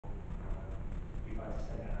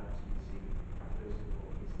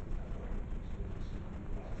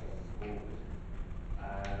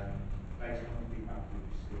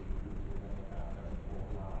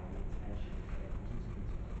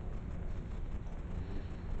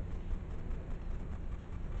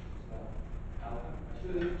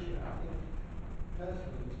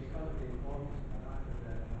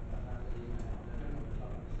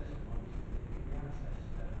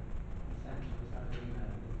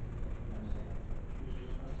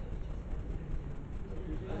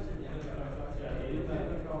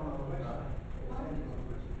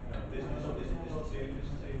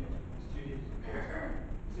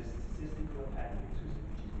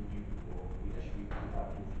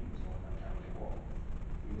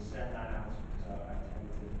send that out because I tend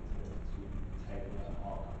to take a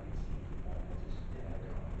hard copy so you can just go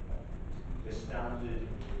on it. But the standard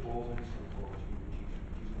performance reports we produce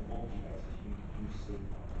on a monthly basis, you see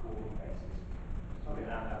on a quarterly basis. So we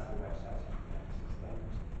add that to the website so you can access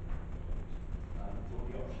those. But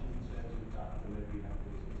the options in terms of that delivery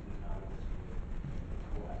method is entirely up to you. It's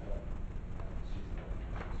whatever suits the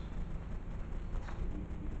accounts.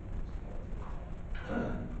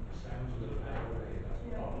 It sounds as though anyway that's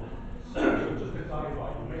the problem. So just to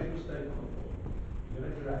clarify, you made a mistake on the form. You're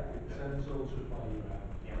going to correct it. Send us all to apply your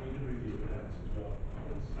round. Yeah. We can review it then as well.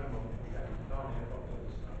 No problem. Okay. Can't hear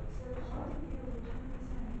properly. So why didn't you return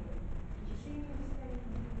this anyway? Did you see the mistake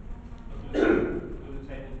and did it contact We're going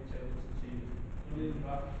to table it to this evening. It's in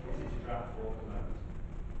draft form at the moment.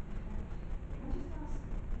 Okay. Can I just ask,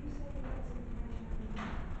 you say you get this information every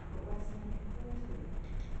month, but we're sending it quarterly.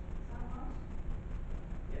 Is that right?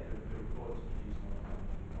 Yeah, the reports are produced on a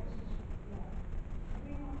monthly basis. Yeah. Have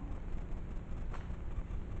we not?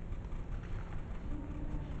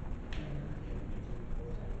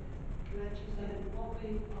 Reg, so what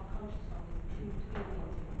we are conscious of is in between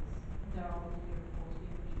meetings there are monthly reports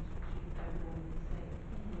being produced which you don't normally see.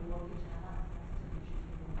 We want you to have access to which you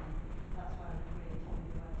see normally. That's why we created a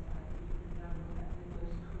new website that you can go and look at the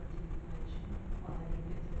most current information on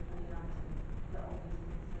any any item that offers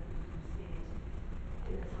it so that you can see it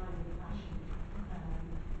in a timely fashion.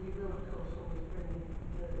 We will of course always bring the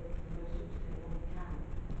most up to date one we can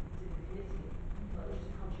to the committee, but I'm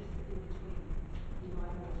just conscious that in between you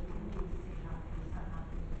might want to look and see how things have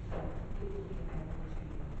happened. So it will be available to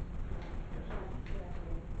you.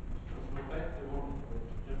 Okay,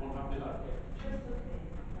 everyone happy with that? Crystal clear.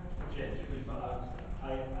 Thank you. Chair, just briefly, I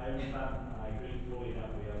understand and I agree fully that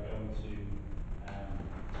we are going to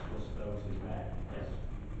discuss those in red because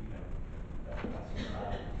that's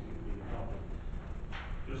entirely with the problem.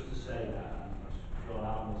 Just to say that, and I'm sure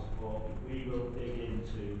Alan will support me, we will dig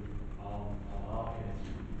into on our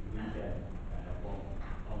committee weekend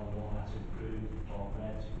on the one that's improved on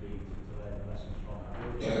red to green to learn the lessons from that.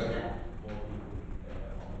 We'll get more people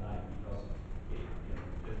on the night because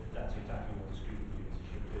that's exactly what the scrutiny committee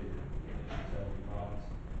should do in its own departments.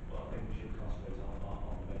 But I think we should concentrate on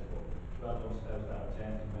the red. But well done to those that are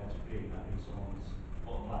turned from red to green. That means someone's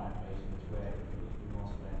putting that information into work and we want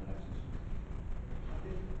to learn the lessons.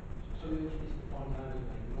 So you missed the point I was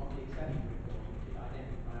making. On the exception report, you did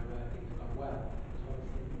identify where things have gone well, as well as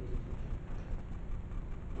things that need to be.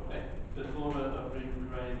 Okay, before I bring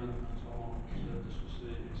Graham and Tom on to discuss the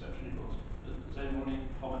exception reports, has anyone any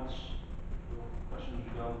comments or questions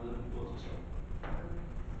regarding the reports itself?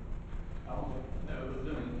 Alan? No,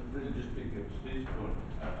 let me really just pick up Steve's point.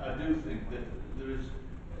 I do think that there's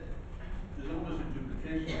almost a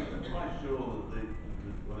duplication. I'm quite sure that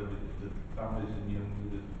the whatever it is, the families and young,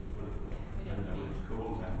 whatever, I don't know what it's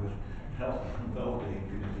called now, but health and wellbeing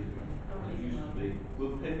committee, as it used to be,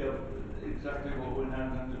 will pick up exactly what we're now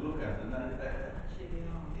going to look at. And Actually, we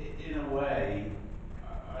are. in a way,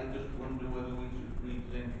 I just wonder whether we should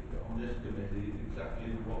rethink on this committee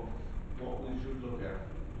exactly what we should look at,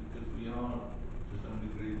 because we are to some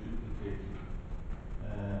degree duplicating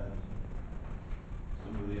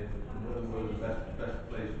some of the efforts. And whether we're the best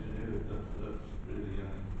place to do it, that's really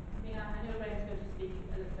I mean, I know Graham's going to speak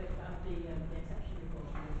a little bit about the exception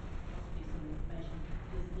report and possibly some information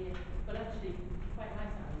listed here. But actually, you're quite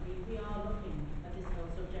right, Alan. We are looking at this whole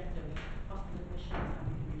subject of hospital admissions, how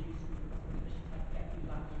we can reduce some of the hospital admissions, how to get people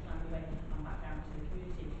back more timely way and back out into the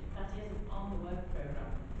community. That is on the work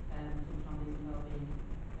programme for the Families and Wellbeing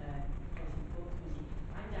Policy Performance Committee.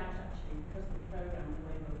 I doubt actually, because of the programme and the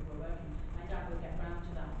way we're working, I doubt we'll get round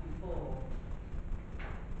to that before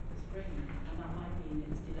the spring, and that might mean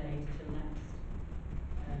it's delayed till next.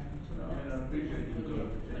 No, I mean, I appreciate you've got a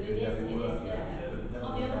But it particularly is heavy work. there.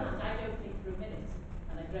 On the other hand, I don't think for a minute,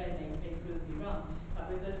 and Graham may prove me wrong, that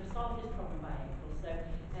we're going to have solved this problem by April. So,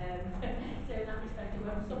 so in that respect, we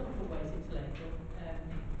won't suffer from waiting till April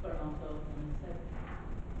for an awful lot of money. So.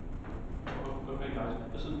 Okay, guys.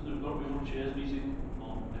 Listen, we've got a chairs meeting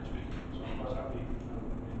on next week, so I'm quite happy.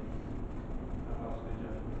 That's the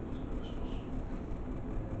agenda to discuss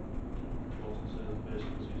reports and various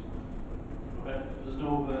committees. Okay, if there's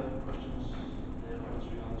no other questions comments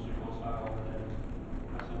regarding this report, I'll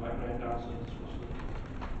invite Graham down to discuss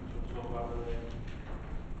talk about the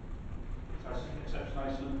exception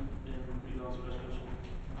item in regards to residential.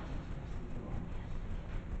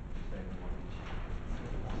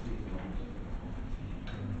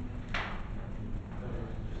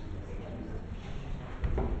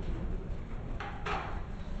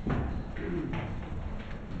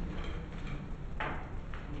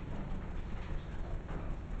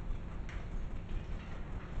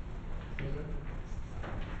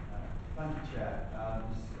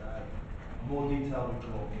 more detailed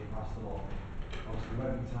report being passed along. Obviously, there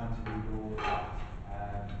won't be time to read all of that.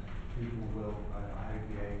 People will, I hope,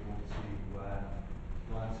 be able to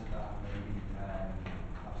glance at that and maybe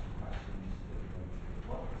have some questions that relate to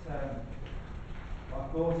it. What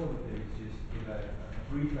I thought I would do is just give a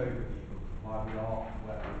brief overview of why we are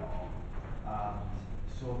where we are and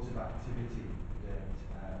the sorts of activity that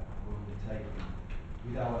we're undertaking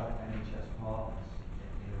with our NHS partners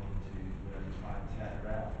in order to really try and turn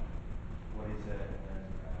around what is a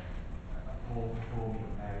poor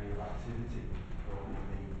performing area of activity for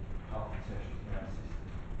the health and social care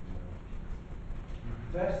system. The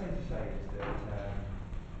first thing to say is that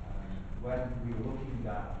when we were looking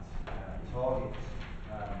at targets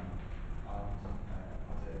as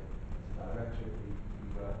a directorate, we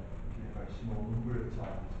were looking at a very small number of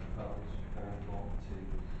targets. We felt it was very important to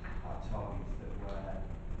have targets that were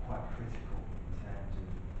quite critical in terms of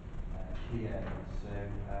key areas. So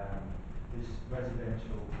this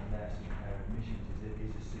residential and nursing care admissions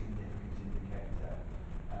is a significant indicator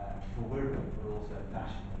for Wirral, but also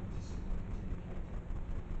nationally it's a significant indicator.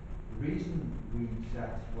 The reason we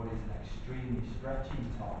set what is an extremely stretching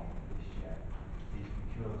target for this year is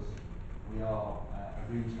because we are a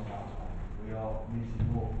regional outline. We are admitting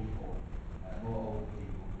more people, more older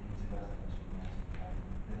people into residential nursing care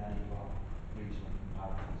than any of our regional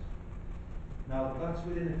comparators. Now, that's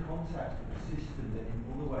within the context of a system that in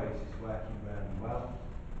other ways is working really well.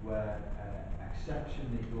 We're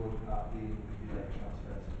exceptionally good at dealing with delayed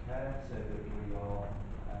transfers of care, so that we are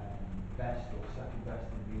best or second best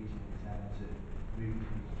in region in terms of moving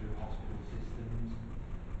people through hospital systems.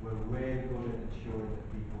 We're really good at ensuring that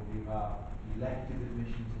people who have elective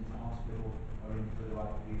admissions into hospital are in for the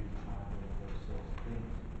right period of time and all those sorts of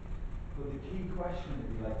things. But the key question that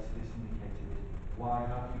relates to this indicator is, why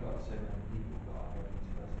have we got so many people that are going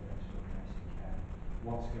into residential nursing care?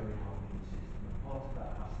 What's going on in the system? And part of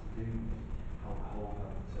that has to do with how the whole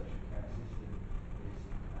health and social care system is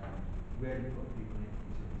really putting people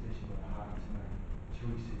into a position where they're having to make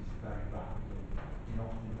choices very rapidly in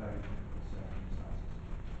often very difficult circumstances.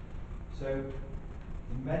 So,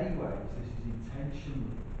 in many ways, this is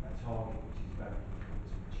intentionally a target which is very difficult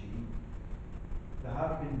to achieve. There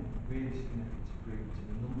have been really significant improvements, and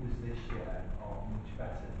the numbers this year are much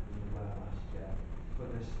better than they were last year,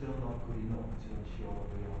 but they're still not good enough to ensure that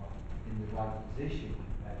we are in the right position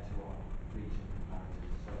compared to our regional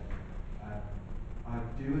comparators. So I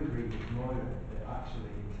do agree with Moira that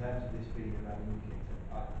actually, in terms of this being a red indicator,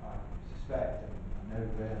 I suspect and I know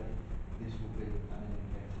really this will be an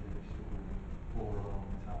indicator that we struggle with for a long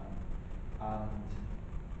time. And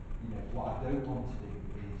what I don't want to do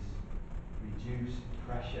is reduce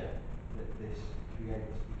pressure that this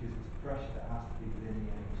creates, because it's pressure that has to be within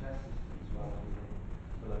the NHS system as well as within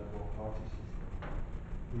the local authority system.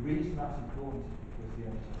 The reason that's important is because the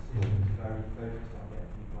NHS system is very focused on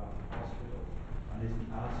getting people out of hospital and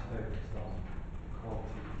isn't as focused on the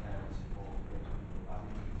quality of care and support for those people as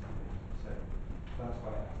it needs to be. So that's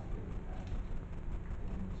why it has to be in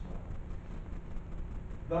as well.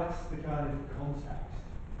 That's the kind of context.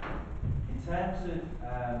 In terms of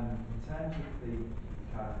the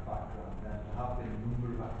kind of background, then there have been a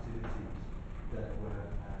number of activities that were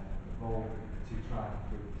involved to try and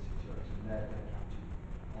improve the situation. They're captured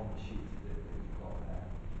on the sheet that you've got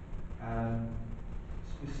there.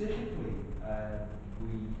 Specifically,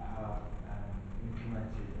 we have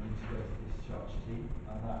implemented an integrated discharge team,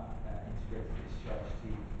 and that integrated discharge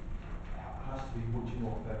team has to be much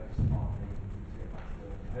more focused on making people get back to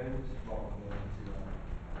their own homes rather than going to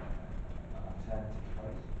an alternative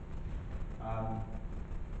place.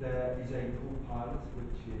 There is a pool pilot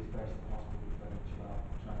which is based on hospital, which very much about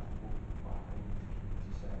trying to pull people back into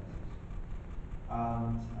community services.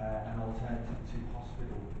 And an alternative to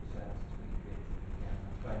hospital services being created, again,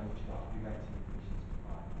 that's very much about preventing admissions and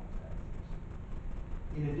providing alternatives.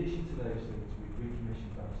 In addition to those things, we've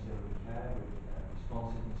recommissioned domiciliary care with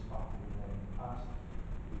responsiveness factor in there in the past.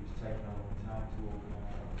 It was taken a long time to organise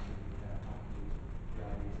domiciliary care packages. The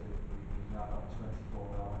idea is that we've now got a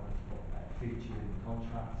 24-hour feature in the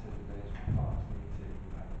contract so that those partners need to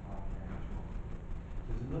provide care much more quickly.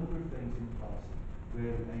 There's a number of things in place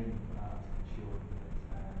really aimed at ensuring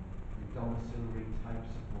that the domiciliary type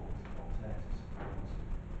support, alternative support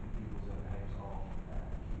in people's own homes are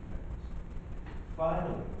key focus.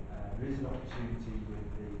 Finally, there is an opportunity with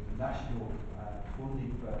the national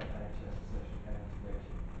funding for NHS and social care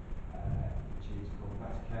integration, which is called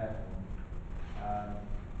Better Care Fund.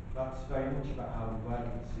 That's very much about how we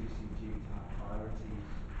work with CCG to have priorities.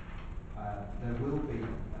 There will be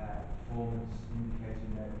a performance indicator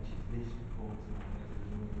in there, which is this performance indicator,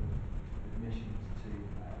 the number of admissions to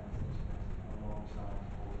residential nursing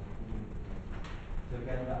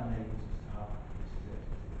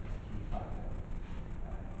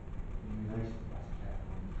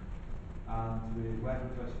we're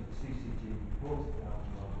working closely with the CCG, reports to the Health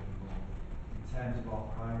and Wellbeing Board in terms of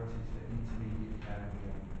our priorities for intermediate care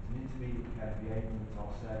enablement. And intermediate care enablement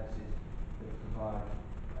are services that provide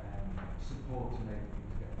support to enable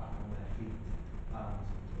people to get back on their feet and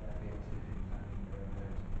be able to live independently in their own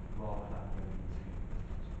homes rather than going into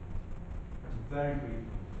hospital. So very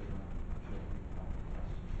briefly on the third one, I'm sure people have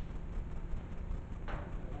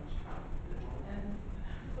questions.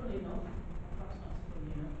 Funnily enough, or perhaps not so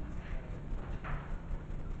funnily enough,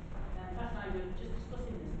 Pat and I were just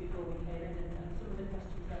discussing this before we came in, and some of the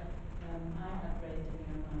questions that I had raised in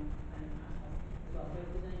my own mind, Pat has as well. So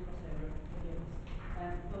if there's any crossover, forgive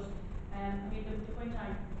us. I mean, the point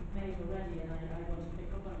I made already, and I want to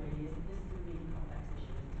pick up on really, is that this is a really complex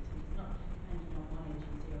issue, isn't it? And it's not dependent on one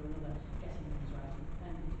agency or another getting things right. It's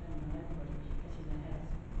dependent on everybody getting their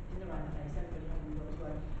heads in the right place, everybody having God's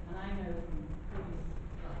word. And I know from previous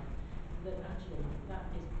life that actually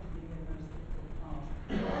that is probably the most difficult part.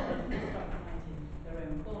 To stop fighting their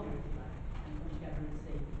own corner, if you like, and come together and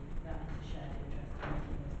see that it's a shared interest in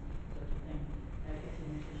making this sort of thing, getting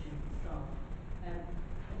nutrition staff.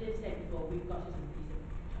 I did say before, we've got it as a piece of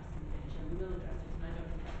passing finish, and we will address it, and I don't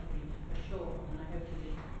think that will be a short one, and I hope that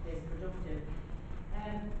it is productive.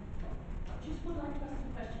 I just would like to ask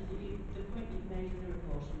some questions that the point that you made in the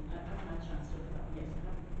report, and I haven't had a chance to look at that one yet, so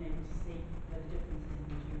I haven't been able to see where the differences in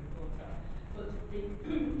the two reports are. But the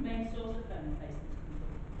main source of permanent placements come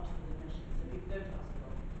from hospital admissions. So people go to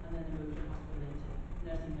hospital and then they move from hospital into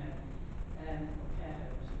nursing home or care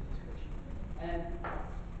home, sort of description. And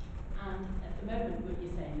at the moment, what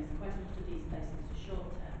you're saying is quite a lot of these placements are short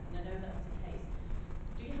term, and I know that's the case.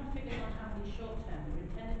 Do you have figures on how many short term that are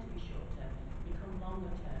intended to be short term become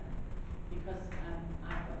longer term? Because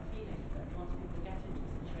I've got a feeling that once people get into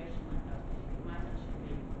a situation like that, it might actually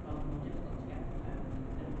be rather more difficult to get them home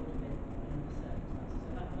than it would have been in other circumstances. So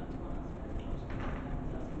that's one aspect I was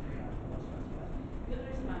asking you about, I wanted to ask you about. The other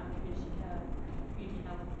is about community care, community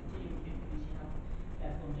health, continuing community health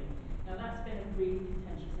care funding. Now that's been a really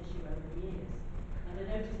contentious issue over the years, and I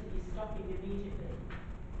noticed that you're stopping immediately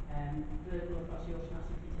local authority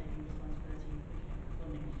automatically taking responsibility for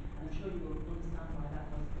funding, and I'm sure you will understand why that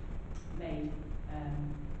was made,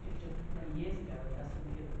 picked up many years ago as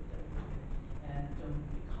something that would have been done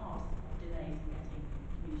because of delays in getting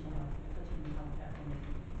community health, continuing healthcare funding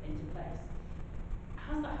into place.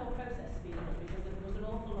 Has that whole process speeded up? Because there was an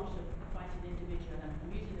awful lot of fighting individual, and I'm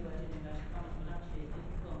using the word in inverted commas, but actually it did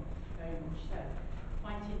become very much so,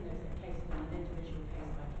 fighting those cases on an individual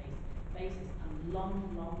case-by-case basis, and long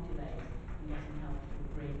delays in getting health to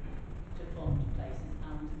agree to fund places,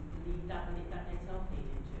 and that itself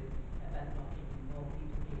leading to bed blocking or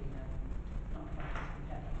people being not practicing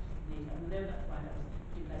care practices need. And I know that's why that was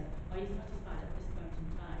put in place. Are you satisfied at this point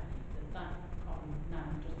in time that that problem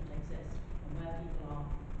now doesn't exist, and where people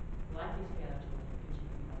are likely to be eligible for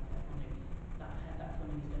continuing healthcare funding, that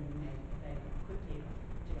funding is going to be made available quickly enough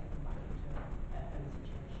to get them back into a home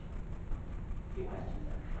situation? A few questions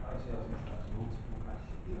there. Actually, I was going to ask multiple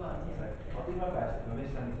questions. You was, yeah. So I'll do my best. If I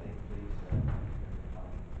miss anything, please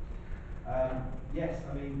yes,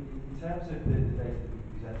 I mean, in terms of the data that we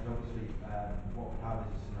presented, obviously what we have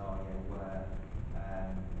is a scenario where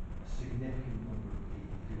a significant number of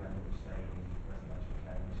people do end up staying in residential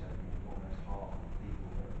care. We said almost half of people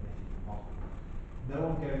are admitted from hospital.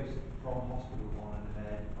 No one goes from hospital on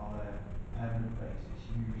a permanent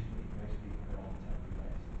basis. Usually, most people go on a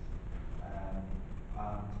temporary basis. And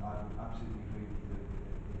I would absolutely agree with you that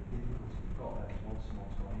the difficulty we've got there is once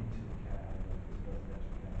someone's gone into a care home, whether it's a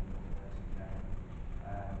residential care home or a nursing care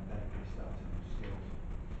home, then they start to lose skills.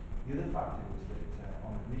 The other factor is that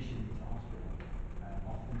on admission into hospital,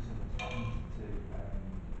 often something's happened to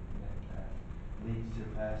leads to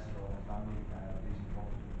a person or a family losing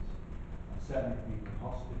confidence. And certainly for people in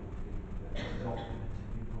hospital feel that this is often a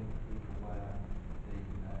tipping point for people where the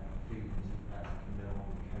feelings of the person can no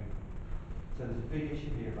longer cope. So there's a big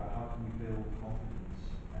issue here about how can we build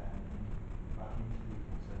confidence back into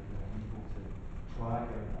people so they're able to try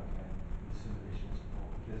going back in with some additional support,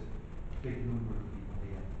 because a big number of people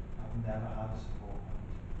here have never had a support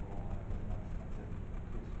package before, and that's a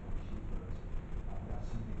critical issue for us. That's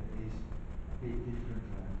something that is a bit different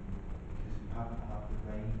because we haven't had the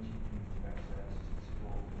range of community-based services to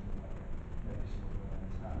support them in the way that maybe some other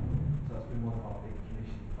areas have. So that's been one of our big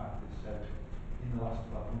commissioning factors. So in the last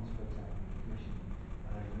 12 months, for example, we commissioned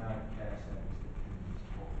an overnight care service that can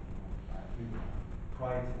support people through that.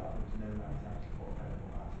 Prior to that, there was no night out support available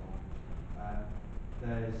at all.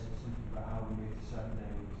 There's something about how we move to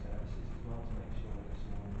 7-day-a-week services as well, to make sure that if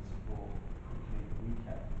someone needs support quickly at the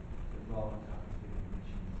weekend, that rather than having to be in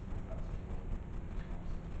admissions, that support.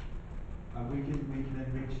 we can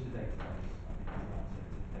enrich the database, I think is the answer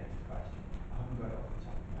to Dave's question. I haven't got it off the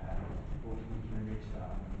top of my head, but we can enrich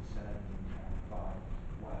that and we can certainly provide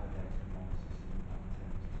whatever data analysis and terms to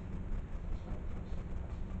us very closely with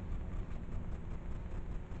that.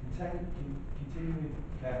 Continuing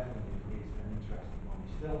carefully is an interesting one.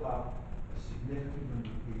 We still have a significant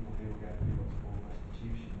number of people who will get through what's called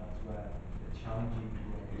restitution. That's where they're challenging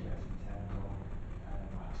the NHS in terms of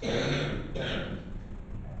access to care.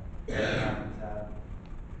 And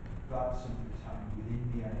that's something that's happening within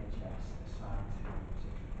the NHS assigned to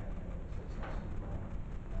obstetric care carers. So it's not something we're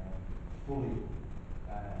fully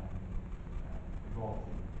involved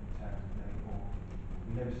in terms of knowing all the people.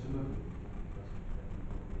 We know some of the people because they're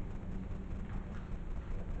people that we've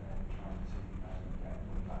trying to get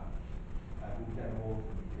money back. But we get all of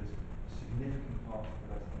them because a significant part of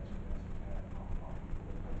the residential nursing care are people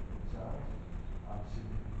that pay for themselves, and a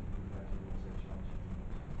significant number of those are also challenging the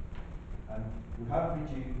NHS. We have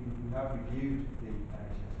reviewed the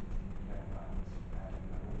NHS continuing care plans in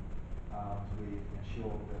Wirral, and we've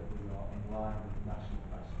ensured that we are in line with national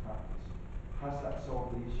best practice. Has that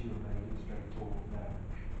solved the issue and made it straightforward? No.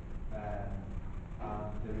 And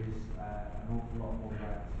there is an awful lot more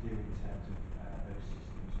work to do in terms of those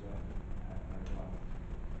systems working very well.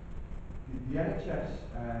 The NHS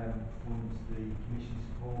funds the Commission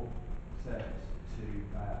Support Service to,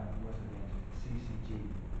 and wasn't the NHS, the CCG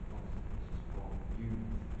funds the Commission Support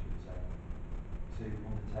Unit, I should say, to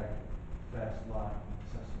undertake first line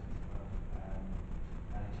assessment of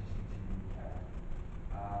NHS continuing care.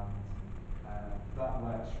 And that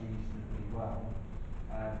works reasonably well.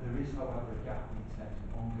 There is, however, a gap in terms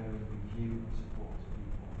of ongoing review and support to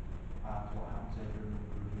people and what happens over a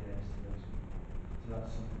number of years to those people. So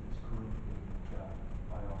that's something that's currently being looked at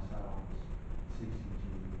by ourselves,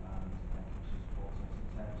 CCG and Commission Support Service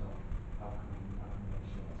in terms of how can we make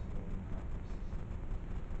sure that's a building practice system.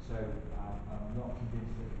 So I'm not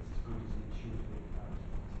convinced that it's as good as it should be at this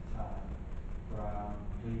point in time, but I'm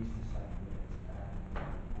pleased to say that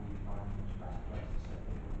we are in a much better place to say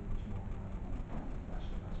that we're much more in line with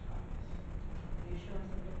national best practice.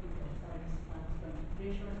 Reassurance I'm looking for, sorry, this is my last one.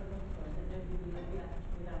 Reassurance I'm looking for is that nobody will be left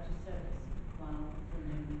without a service while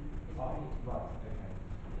funding is agreed. Right, okay.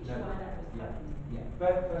 Which is why that was happening. Yeah.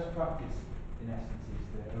 Best practice, in essence, is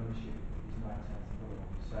that ownership is now turned to the law.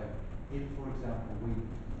 So, if, for example, we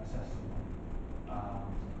assess someone and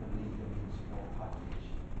believe they need a support package,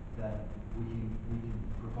 then we can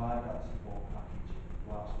provide that support package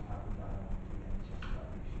whilst we have the dialogue with the NHS about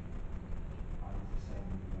the issue. And it's the same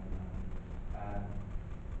the way around.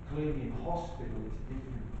 Clearly, in hospital, it's a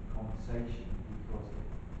different conversation because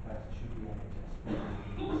the person should be NHS. But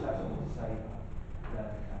if the assessment to say that, then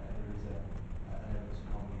there is an onus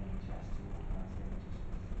upon the NHS to organise the NHS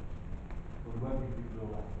hospital. But there won't be people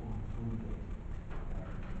who are left unfunded.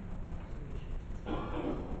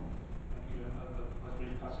 Thank you. I'll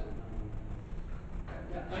repass it now.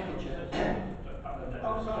 Yeah, thank you, Chair.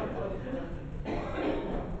 Oh, sorry.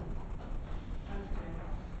 Thanks, Craig.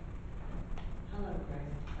 Hello, Craig.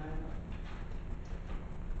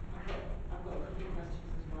 I've got a couple of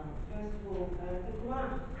questions as well. First of all, the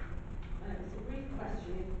graph. It's a brief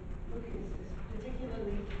question. It's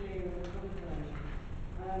particularly clear in the colour version.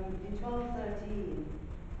 In 12-13,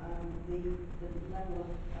 the level of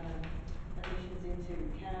admissions into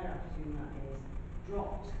care, I presume that is,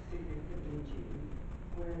 dropped significantly in June,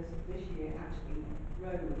 whereas this year actually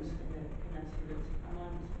rose in a commensurate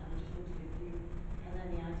amount. And I just wondered if you had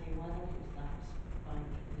any idea why there was that spike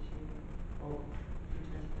this year, or in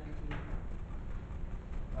 2013.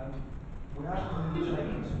 We haven't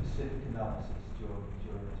undertaken specific analysis during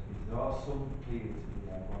this piece. There are some periods of the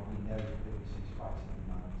year when we know that we see spikes in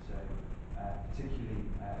demand. So, particularly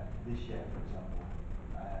this year, for example,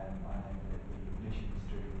 I know that the admissions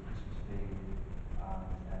through the Christmas period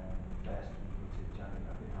and first week or two of January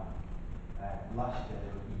have been high. Last year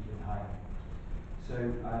they were even higher. So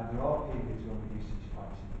there are periods when we do see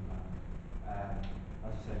spikes in demand.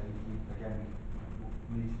 As I say, we need to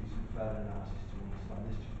do some further analysis to understand.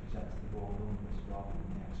 This just presents the raw numbers rather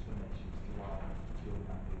than the explanation as to why during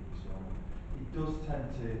that period we saw it. It does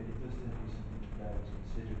tend to be something that varies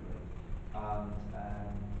considerably, and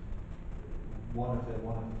one of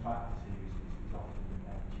the factors here is often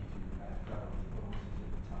due to prevalent illnesses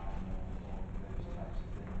at the time or those types of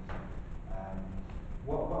things.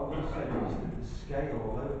 What I will say is that the scale,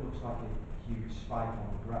 although it looks like a huge spike on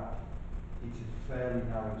the graph, it's a fairly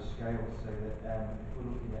narrow scale, so that if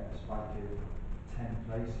we're looking at a spike of 10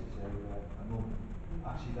 places over a month,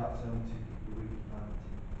 actually that's only 2 people a week. And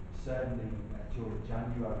certainly during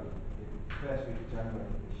January, the first week of January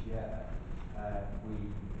this year, we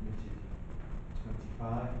admitted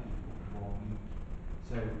 25 people in 1 week.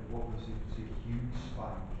 So what we'll see is a huge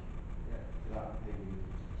spike for that period.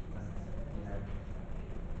 And, you know,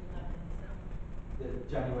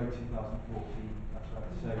 January 2014, that's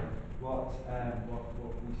right. So what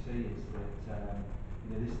we see is that you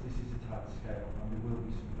know this is a tight scale, and there will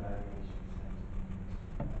be some variation in terms of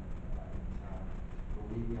numbers at any time. But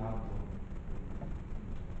we haven't done the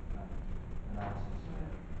kind of analysis.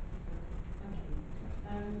 Right. Okay. Thank you.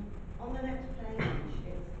 On the next page,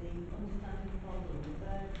 it's the understanding the problem, the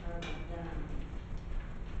third paragraph down.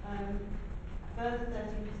 A further 13%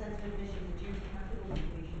 of admissions are due to capital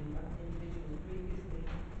completion of individuals previously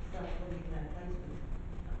self-funding their placement.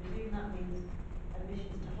 I presume that means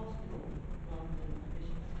admissions to hospital rather than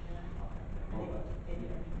admissions to care.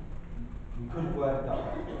 We could have worded that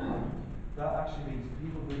better. That actually means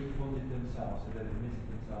people who funded themselves, so they've admitted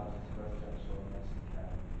themselves into residential or nursing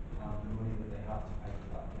care, and the money that they have to pay for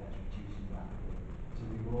that care is reducing rapidly. So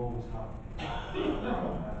we will always have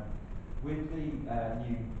with the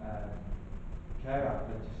new Care Act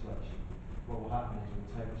legislation, what will happen is we'll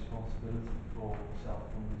take responsibility for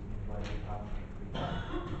self-funders in the way we have done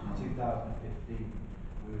previously. In 2015,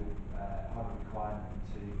 we'll have a requirement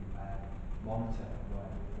to monitor and work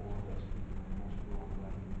with all of those people in a much broader way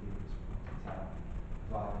than we do at this point in time,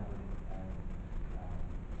 provide them with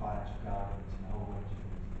financial guidance and a whole range of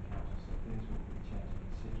things in the council. So things will be changing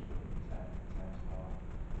considerably in terms of our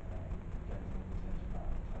going forward in terms of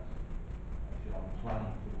that. I feel I'm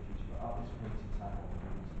planning for the future, but at this point in time, what we're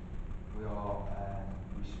doing is we are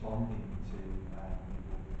responding to people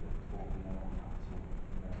that fall below on capital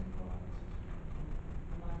requirements.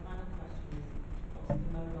 And my final question is, what's the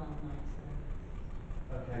mobile night service?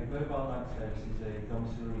 Okay, mobile night service is a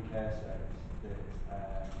domiciliary care service that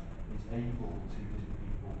is able to visit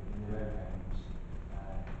people in their own homes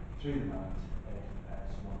through the night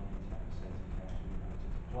if someone needs episodes of care through the night.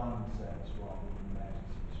 It's a planned service rather than an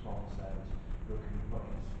emergency response service that can be put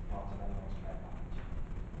in as part of anyone's care package.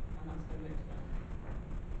 And that's going to expand?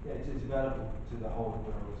 Yeah, it's available to the whole of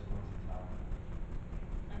Wirral at this point in time.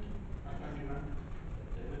 Thank you. Thank you, Frank.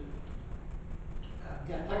 David?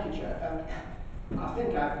 Yeah, thank you, Chair. I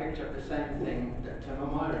think I picked up the same thing that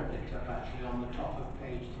Moira picked up actually on the top of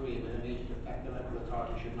page 3 with immediate effect. The local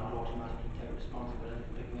authority should not automatically take responsibility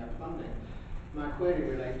for picking up funding. My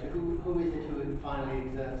query relates to who is it who finally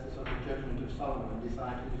exerts the sort of judgment of Solomon and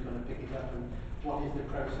decides who's going to pick it up, and what is the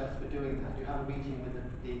process for doing that? Do you have a meeting with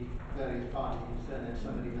the various parties concerned and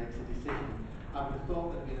somebody makes a decision? I would have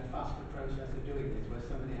thought there'd been a faster process of doing this where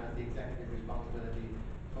somebody has the executive responsibility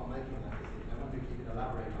for making that decision. I wonder if you could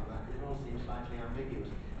elaborate on that, because it all seems slightly ambiguous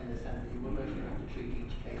in the sense that you will most have to treat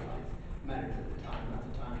each case on its merits at the time. That's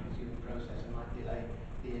a time-consuming process and might delay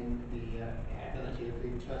the ability of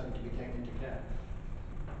the person to be taken into care.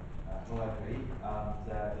 Well, I agree, and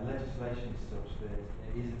the legislation is such that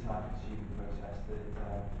it is a time-consuming process,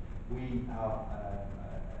 that we have a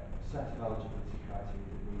set of eligibility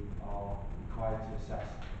criteria that we are required to assess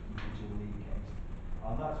individual need against,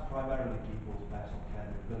 and that's primarily people's personal care,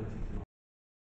 their ability to